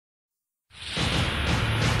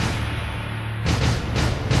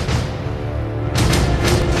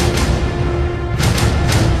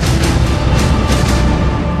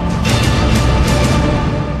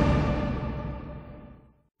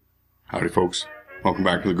folks. Welcome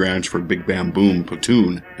back to the garage for Big BAAM Boom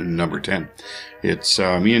Platoon in number 10. It's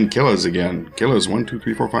me and Killas again. Killas 1, 2,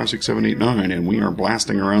 3, 4, 5, 6, 7, 8, 9, and we are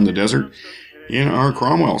blasting around the desert in our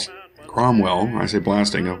Cromwells. Cromwell, I say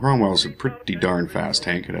blasting. Cromwell's a pretty darn fast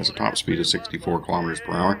tank. It has a top speed of 64 kilometers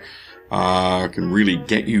per hour. Can really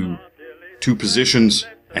get you 2 positions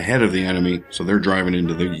ahead of the enemy, so they're driving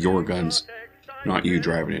into your guns, not you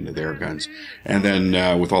driving into their guns. And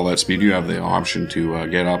then with all that speed, you have the option to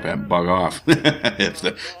get up and bug off if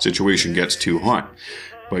the situation gets too hot.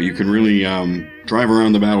 But you can really drive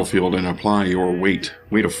around the battlefield and apply your weight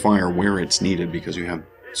of fire where it's needed because you have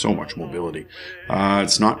so much mobility.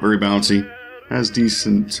 It's not very bouncy. Has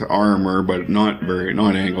decent armor, but not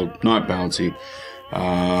angled, not bouncy.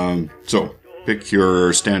 So pick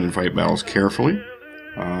your stand and fight battles carefully.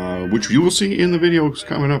 Which you will see in the videos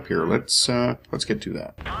coming up here. Let's get to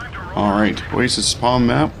that. Alright, Oasis Palm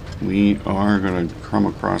map. We are going to come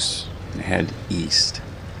across and head east.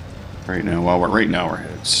 Right now we're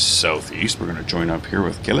headed southeast. We're going to join up here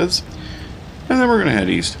with Killas. And then we're going to head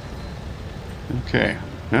east. Okay.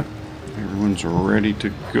 Yep. Everyone's ready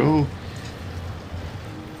to go.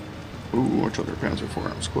 Ooh, watch out, their Panzer IV.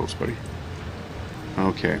 That was close, buddy.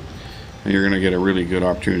 Okay. And you're going to get a really good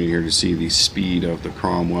opportunity here to see the speed of the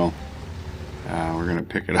Cromwell. We're going to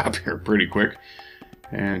pick it up here pretty quick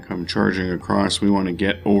and come charging across. We want to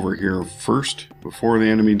get over here first before the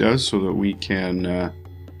enemy does so that we can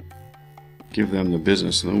give them the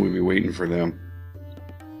business, and then we'll be waiting for them.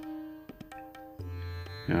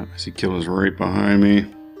 Yeah, I see Killas right behind me.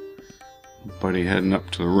 Buddy heading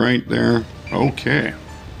up to the right there. Okay.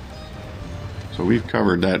 So we've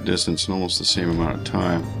covered that distance in almost the same amount of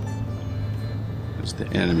time as the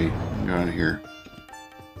enemy got here.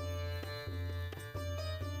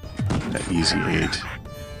 That easy 8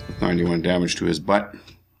 with 91 damage to his butt.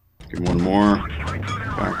 Give him one more.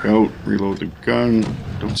 Back out. Reload the gun.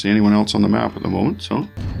 Don't see anyone else on the map at the moment, so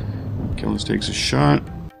Killas takes a shot.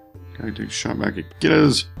 Guy takes a shot back at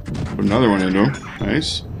Killas. Put another one into him.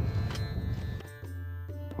 Nice.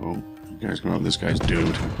 Oh, this guy's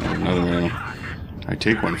doomed. Another one. I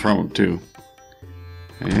take one from him too.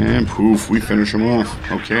 And poof, we finish him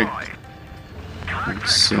off. Okay.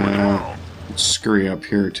 Let's scurry up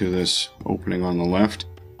here to this opening on the left.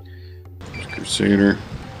 There's Crusader.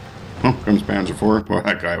 Oh, comes Panzer IV. Well,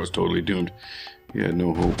 that guy was totally doomed. He had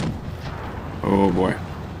no hope. Oh boy.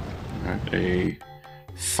 Got a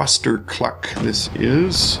Fuster Cluck. This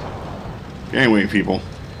is. Anyway, people.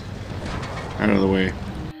 Out of the way.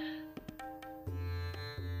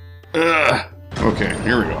 Okay,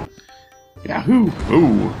 here we go. Yahoo!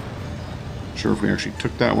 Ooh! Not sure if we actually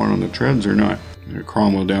took that one on the treads or not. There's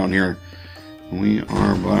Cromwell down here. We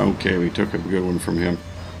are okay. We took a good one from him,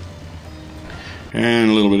 and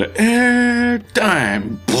a little bit of air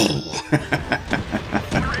time.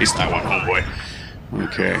 Taste that one, homeboy.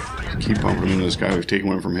 Okay, keep bumping into this guy. We've taken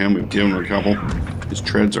one from him. We've given him a couple. His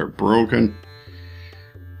treads are broken.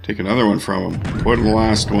 Take another one from him. Put the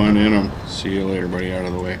last one in him. See you later, buddy. Out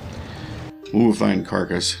of the way. Move thine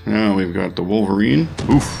carcass. Now we've got the Wolverine.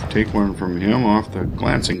 Oof. Take one from him off the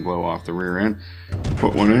glancing blow off the rear end.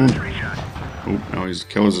 Put one in. Oh, now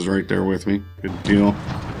Killas is right there with me. Good deal.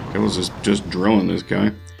 Killas is just drilling this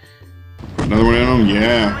guy. Put another one in him.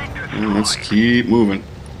 Yeah. And let's keep moving.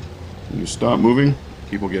 When you stop moving,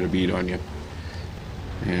 people get a beat on you.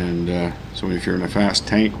 And so if you're in a fast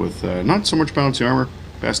tank with not so much bouncy armor,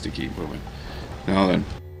 best to keep moving. Now then.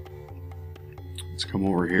 Let's come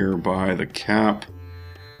over here by the cap.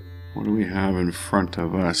 What do we have in front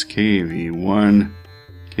of us? KV1.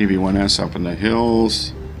 KV1S up in the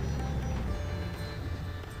hills.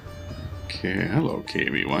 Okay, hello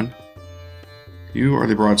KV1. You are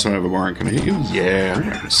the broadside of a barn. Can I hit you? Yeah, I'm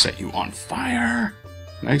gonna set you on fire.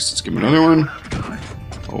 Nice, let's give him another one.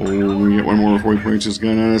 Oh, we get one more before he points his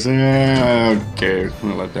gun at us. Okay, I'm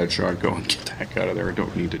gonna let that shot go and get the heck out of there. I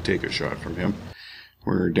don't need to take a shot from him.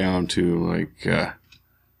 We're down to like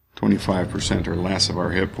 25% or less of our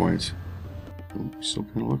hit points. Ooh, still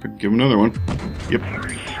kind of looking. Give him another one. Yep.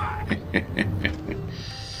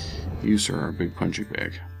 You, sir, are a big punchy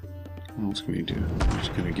bag. What else can we do? He's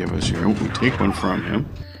going to give us here. Oh, we take one from him.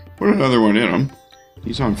 Put another one in him.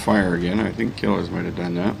 He's on fire again. I think Killas might have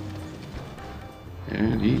done that.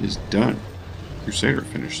 And he is done. Crusader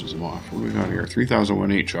finishes him off. What do we got here?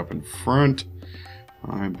 3001H up in front.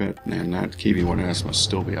 I bet, and that KV1S must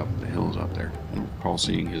still be up in the hills up there. I don't recall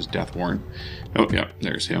seeing his death warrant. Oh, yeah,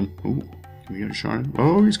 there's him. Ooh, can we get a shot at him?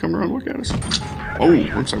 Oh, he's coming around. Look at us. Oh,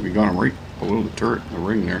 looks like we got him right below the turret, the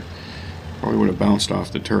ring there. Probably would have bounced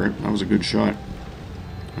off the turret. That was a good shot.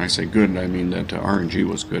 When I say good, I mean that RNG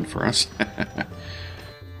was good for us.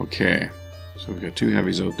 Okay, So we've got 2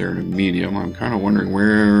 heavies out there and a medium. I'm kind of wondering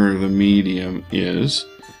where the medium is.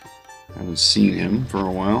 I haven't seen him for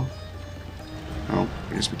a while. Oh,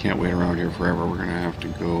 I guess we can't wait around here forever. We're going to have to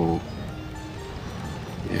go...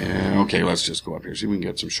 Yeah, okay, let's just go up here. See if we can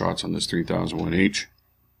get some shots on this 3001H.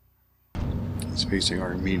 It's facing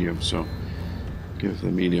our medium, so give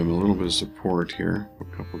the medium a little bit of support here. A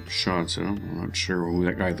couple of shots at him. I'm not sure who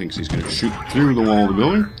that guy thinks he's going to shoot through the wall of the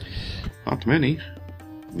building. Not many.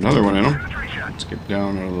 Another one at him. Let's get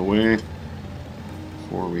down out of the way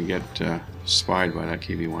before we get spied by that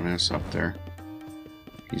KV-1S up there.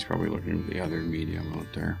 He's probably looking at the other medium out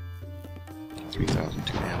there.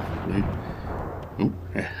 3002 ammo. Oh.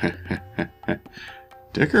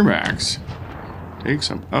 Dickerbacks takes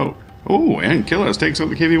him out. Oh, and Killis takes out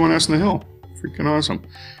the KV-1S in the hill. Freaking awesome.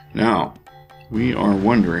 Now, we are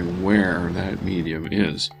wondering where that medium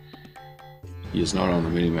is. He is not on the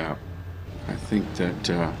minimap. I think that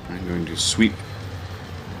I'm going to sweep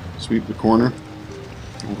the corner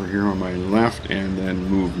over here on my left and then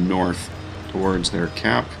move north towards their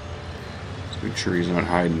cap. Let's make sure he's not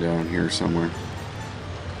hiding down here somewhere.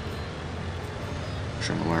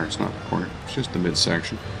 Channelar, it's not the corner, it's just the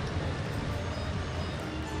midsection.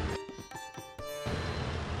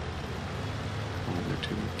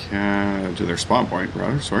 Over to their spawn point,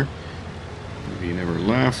 rather, sorry. Maybe he never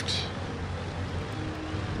left.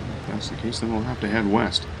 If that's the case, then we'll have to head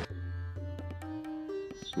west.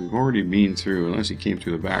 So we've already been through, unless he came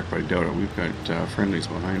through the back, but I doubt it. We've got friendlies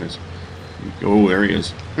behind us. Oh, there he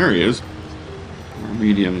is. There he is. Our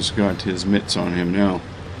medium's got his mitts on him now.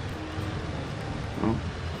 Well,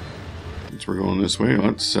 since we're going this way,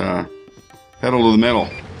 let's pedal to the metal.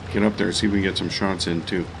 Get up there, see if we can get some shots in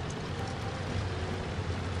too.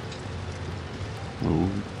 Oh,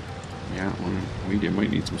 yeah, well, medium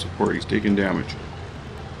might need some support. He's taking damage.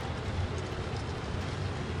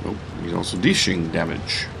 Oh, he's also dishing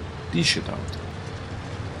damage. Dish it out.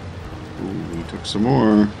 Ooh, he took some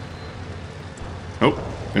more. Oh,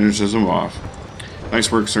 finishes him off.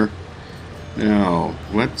 Nice work, sir. Now,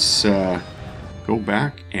 let's go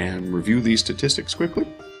back and review these statistics quickly.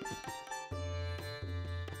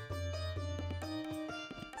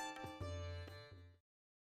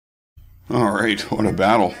 Alright, what a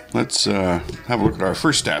battle. Let's have a look at our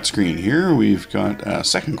first stat screen here. We've got a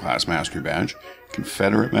second class mastery badge,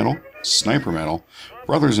 Confederate medal, sniper medal,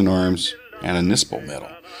 brothers in arms, and a NISPO medal.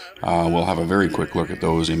 We'll have a very quick look at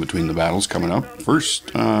those in between the battles coming up.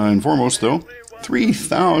 First and foremost, though,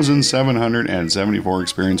 3,774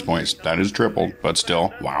 experience points. That is tripled, but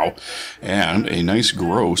still, wow. And a nice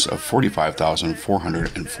gross of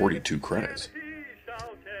 45,442 credits.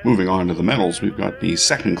 Moving on to the medals, we've got the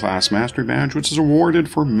second class mastery badge, which is awarded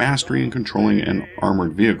for mastery in controlling an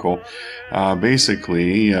armored vehicle.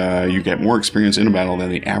 Basically, you get more experience in a battle than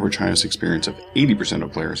the average highest experience of 80%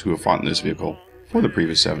 of players who have fought in this vehicle for the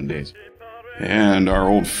previous 7 days. And our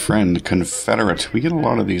old friend, Confederate. We get a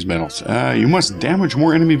lot of these medals. You must damage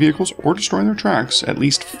more enemy vehicles or destroy their tracks, at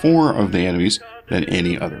least 4 of the enemies, than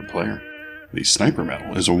any other player. The sniper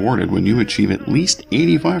medal is awarded when you achieve at least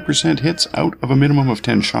 85% hits out of a minimum of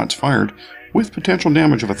 10 shots fired, with potential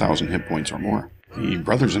damage of 1,000 hit points or more. The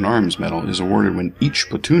Brothers in Arms medal is awarded when each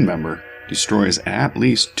platoon member destroys at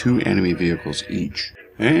least 2 enemy vehicles each.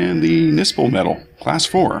 And the NISPO medal, Class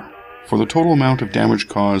 4. For the total amount of damage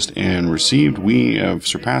caused and received, we have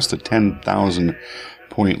surpassed the 10,000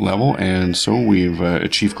 point level, and so we've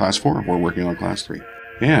achieved Class 4. We're working on Class 3.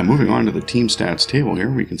 Yeah, moving on to the team stats table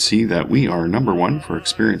here, we can see that we are number 1 for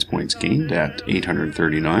experience points gained at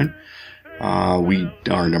 839. We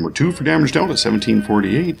are number 2 for damage dealt at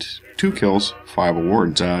 1748. 2 kills, 5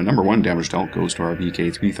 awards. Number 1 damage dealt goes to our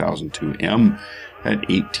BK3002M at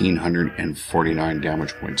 1,849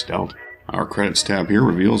 damage points dealt. Our credits tab here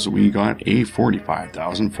reveals that we got a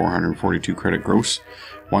 45,442 credit gross,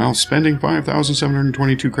 while spending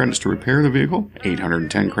 5,722 credits to repair the vehicle,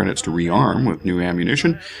 810 credits to rearm with new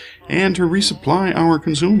ammunition, and to resupply our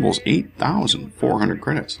consumables, 8,400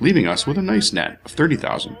 credits, leaving us with a nice net of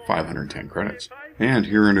 30,510 credits. And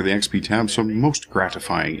here under the XP tab, some most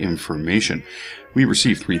gratifying information. We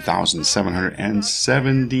received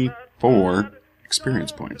 3,774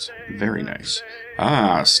 experience points. Very nice.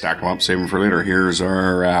 Stack them up, save them for later. Here's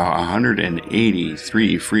our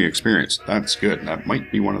 183 free experience. That's good. That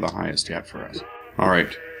might be one of the highest yet for us.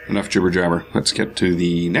 Alright, enough jibber jabber. Let's get to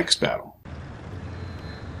the next battle.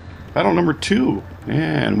 Battle number 2.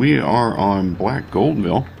 And we are on Black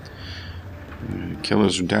Goldville.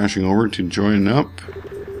 Killers are dashing over to join up.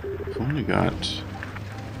 We've only got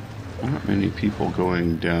not many people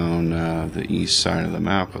going down the east side of the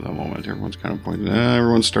map at the moment. Everyone's kind of pointing.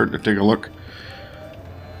 Everyone's starting to take a look.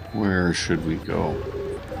 Where should we go?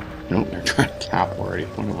 Nope, they're trying to cap already.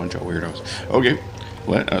 What a bunch of weirdos. Okay,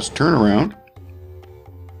 let us turn around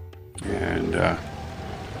and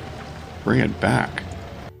bring it back.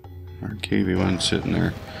 Our KV-1 sitting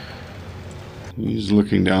there. He's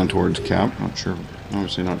looking down towards cap. Not sure.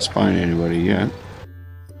 Obviously not spying anybody yet.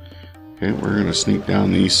 Okay, we're going to sneak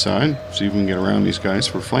down the east side. See if we can get around these guys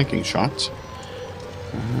for flanking shots.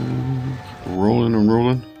 Rolling and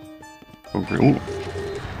rolling. Ooh,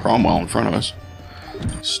 Cromwell in front of us.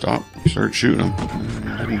 Stop. Start shooting him.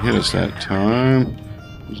 Didn't hit us that time.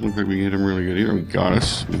 Doesn't look like we hit him really good either. We got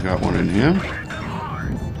us. We got one in him.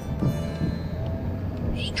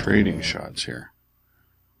 Just trading shots here.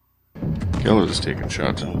 Killer's taking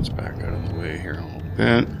shots. Let's back out of the way here a little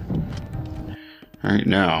bit. Alright,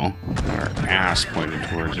 now, got our ass pointed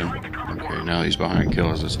towards him. Okay, now he's behind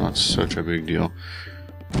Killer's. It's not such a big deal.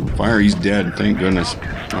 Fire, he's dead. Thank goodness.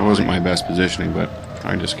 That wasn't my best positioning, but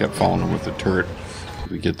I just kept following him with the turret.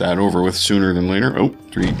 We get that over with sooner than later. Oh,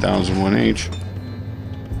 3001H.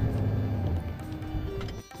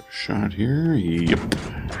 Shot here. Yep.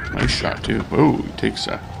 Nice shot, too. Whoa, he takes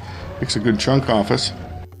a good chunk off us.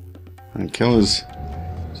 And Killer's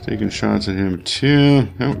taking shots at him, too.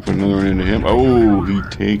 Oh, put another one into him. Oh, he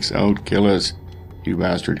takes out Killer's. You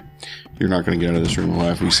bastard. You're not going to get out of this room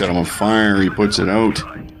alive. We set him on fire. He puts it out.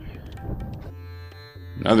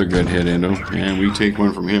 Another good hit into him. And we take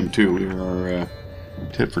one from him, too. We are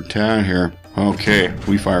tit for tat here. Okay.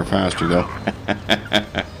 We fire faster, though.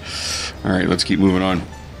 Alright, let's keep moving on.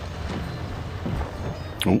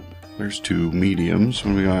 Oh, there's two mediums.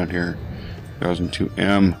 What do we got here?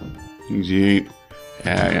 1002M. Easy 8.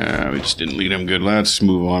 Yeah, we just didn't lead him good. Let's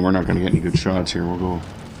move on. We're not going to get any good shots here. We'll go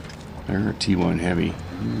there. T1 heavy.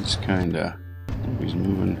 He's kind of... He's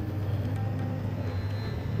moving.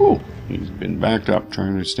 Oh, he's been backed up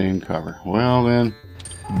trying to stay in cover. Well then,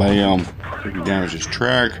 BAAM. I think he damaged his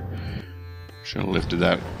track. Should have lifted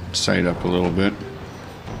that sight up a little bit.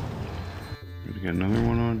 Gonna get another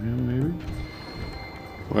one on him, maybe?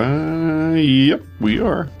 Well, yep, we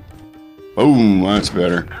are. Boom, that's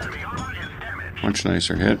better. Much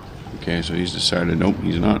nicer hit. Okay, so he's decided, nope,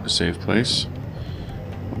 he's not in a safe place.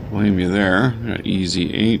 Don't blame you there. Got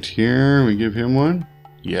easy 8 here. We give him one.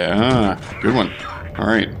 Yeah, good one.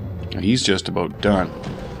 Alright, he's just about done.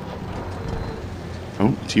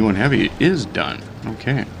 Oh, T1 heavy is done.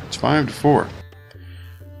 Okay, it's 5-4.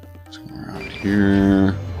 Let's go around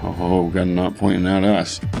here. Oh, got a knot pointing at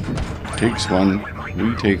us. Takes one.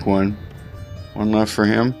 We take one. One left for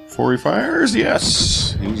him. 4 fires.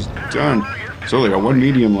 Yes, he's done. So they got one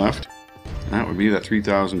medium left. That would be that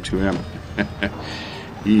 3002M.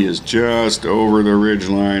 He is just over the ridge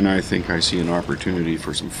line. I think I see an opportunity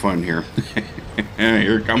for some fun here.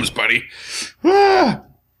 Here it comes, buddy. Ah!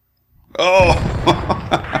 Oh!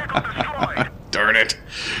 Darn it.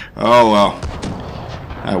 Oh, well.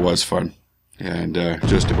 That was fun. And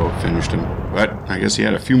just about finished him. But I guess he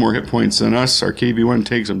had a few more hit points than us. Our KV-1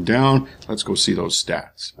 takes him down. Let's go see those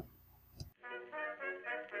stats.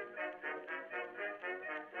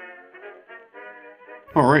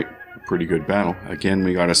 Alright, pretty good battle. Again,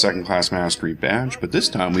 we got a second class mastery badge, but this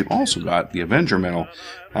time we've also got the Avenger medal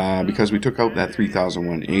because we took out that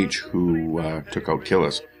 3001H who took out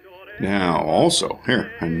Killis. Now, also,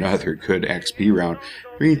 here, another good XP round.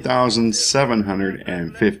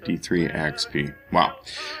 3,753 XP. Wow.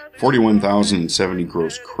 41,070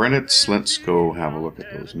 gross credits. Let's go have a look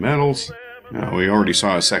at those medals. Now, we already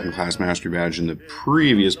saw a second class mastery badge in the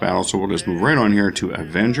previous battle, so we'll just move right on here to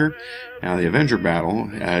Avenger. Now, the Avenger battle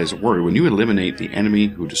is awarded when you eliminate the enemy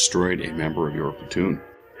who destroyed a member of your platoon.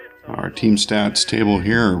 Our team stats table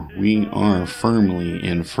here, we are firmly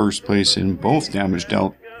in first place in both damage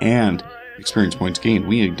dealt and experience points gained.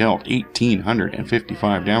 We dealt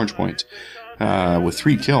 1,855 damage points with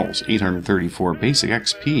 3 kills, 834 basic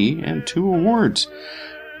XP, and 2 awards.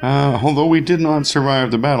 Although we did not survive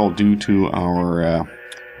the battle due to our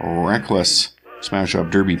reckless smash-up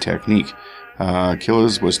derby technique.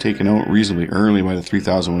 Killis was taken out reasonably early by the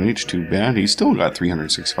 3001H. Too bad. He still got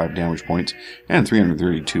 365 damage points and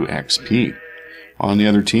 332 XP. On the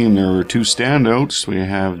other team, there were 2 standouts. We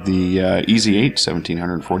have the Easy 8,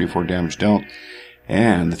 1,744 damage dealt,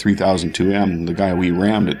 and the 3002M, the guy we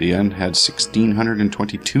rammed at the end, had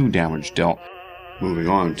 1,622 damage dealt. Moving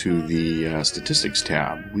on to the statistics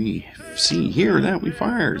tab, we see here that we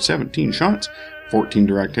fired 17 shots, 14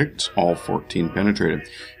 direct hits, all 14 penetrated.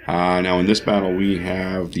 Now in this battle we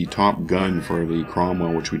have the top gun for the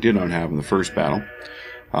Cromwell, which we did not have in the first battle.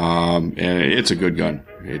 And it's a good gun.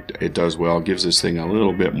 It does well. It gives this thing a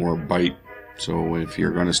little bit more bite. So if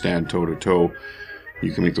you're going to stand toe-to-toe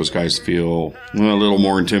You can make those guys feel a little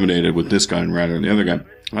more intimidated with this gun rather than the other gun.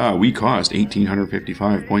 We caused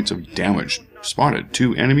 1,855 points of damage. Spotted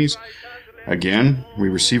 2 enemies. Again, we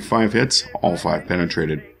received 5 hits. All 5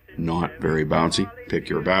 penetrated. Not very bouncy. Pick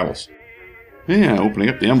your battles. Yeah, opening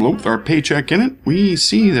up the envelope with our paycheck in it, we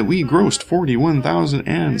see that we grossed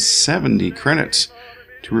 41,070 credits.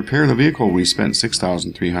 To repair the vehicle, we spent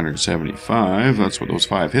 6,375. That's what those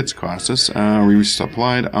 5 hits cost us. We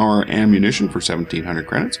resupplied our ammunition for 1,700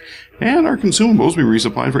 credits, and our consumables we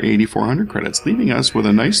resupplied for 8,400 credits, leaving us with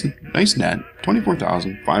a nice net,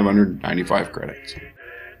 24,595 credits.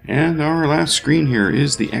 And our last screen here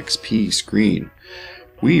is the XP screen.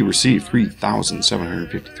 We received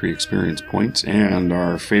 3,753 experience points, and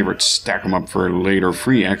our favorite stack them up for later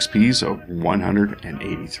free XPs of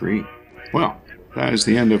 183. Well, that is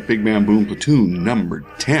the end of Big Bam Boom Platoon number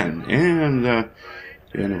 10, and the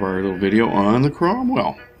end of our little video on the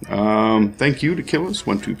Cromwell. Thank you to Killis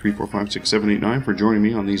 1, 2, 3, 4, 5, 6, 7, 8, 9 for joining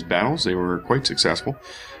me on these battles. They were quite successful,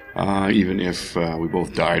 even if we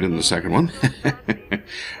both died in the second one.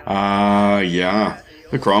 Yeah,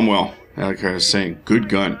 the Cromwell. Like I was saying, good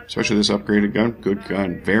gun, especially this upgraded gun. Good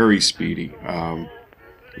gun, very speedy.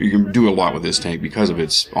 You can do a lot with this tank because of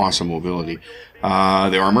its awesome mobility.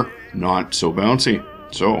 The armor, not so bouncy.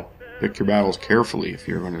 So, pick your battles carefully if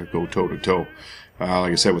you're going to go toe-to-toe.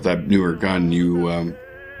 Like I said, with that newer gun,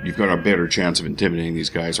 you've got a better chance of intimidating these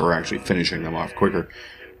guys or actually finishing them off quicker.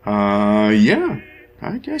 Yeah,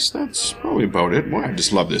 I guess that's probably about it. Well, I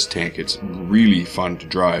just love this tank. It's really fun to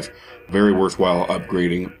drive. Very worthwhile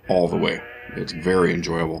upgrading all the way. It's very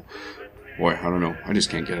enjoyable. Boy, I don't know. I just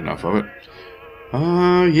can't get enough of it.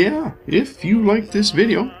 Yeah. If you like this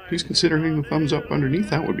video, please consider hitting the thumbs up underneath.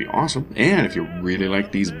 That would be awesome. And if you really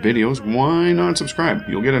like these videos, why not subscribe?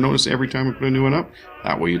 You'll get a notice every time we put a new one up.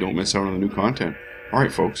 That way you don't miss out on the new content.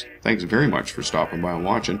 Alright, folks. Thanks very much for stopping by and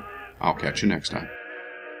watching. I'll catch you next time.